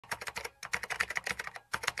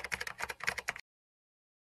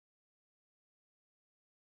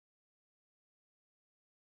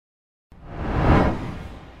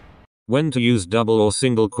When to use double or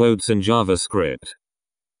single quotes in JavaScript.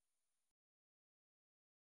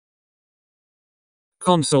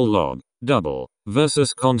 Console log, double,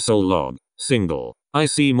 versus console log, single. I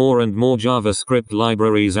see more and more JavaScript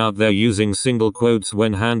libraries out there using single quotes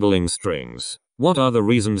when handling strings. What are the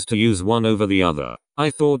reasons to use one over the other? I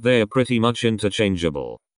thought they're pretty much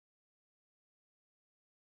interchangeable.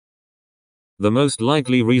 The most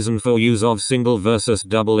likely reason for use of single versus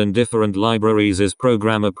double in different libraries is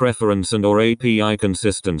programmer preference and/or API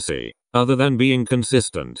consistency. Other than being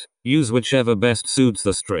consistent, use whichever best suits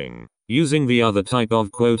the string, using the other type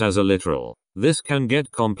of quote as a literal. This can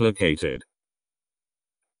get complicated.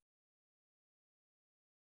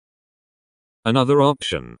 Another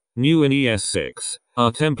option, new in ES6,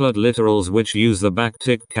 are template literals which use the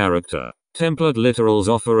backtick character. Template literals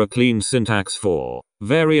offer a clean syntax for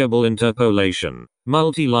variable interpolation,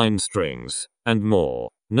 multi-line strings, and more.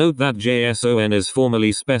 Note that JSON is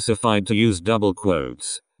formally specified to use double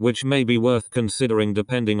quotes, which may be worth considering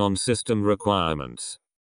depending on system requirements.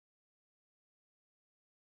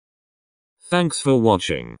 Thanks for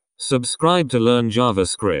watching. Subscribe to learn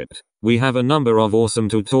JavaScript. We have a number of awesome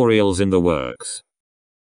tutorials in the works.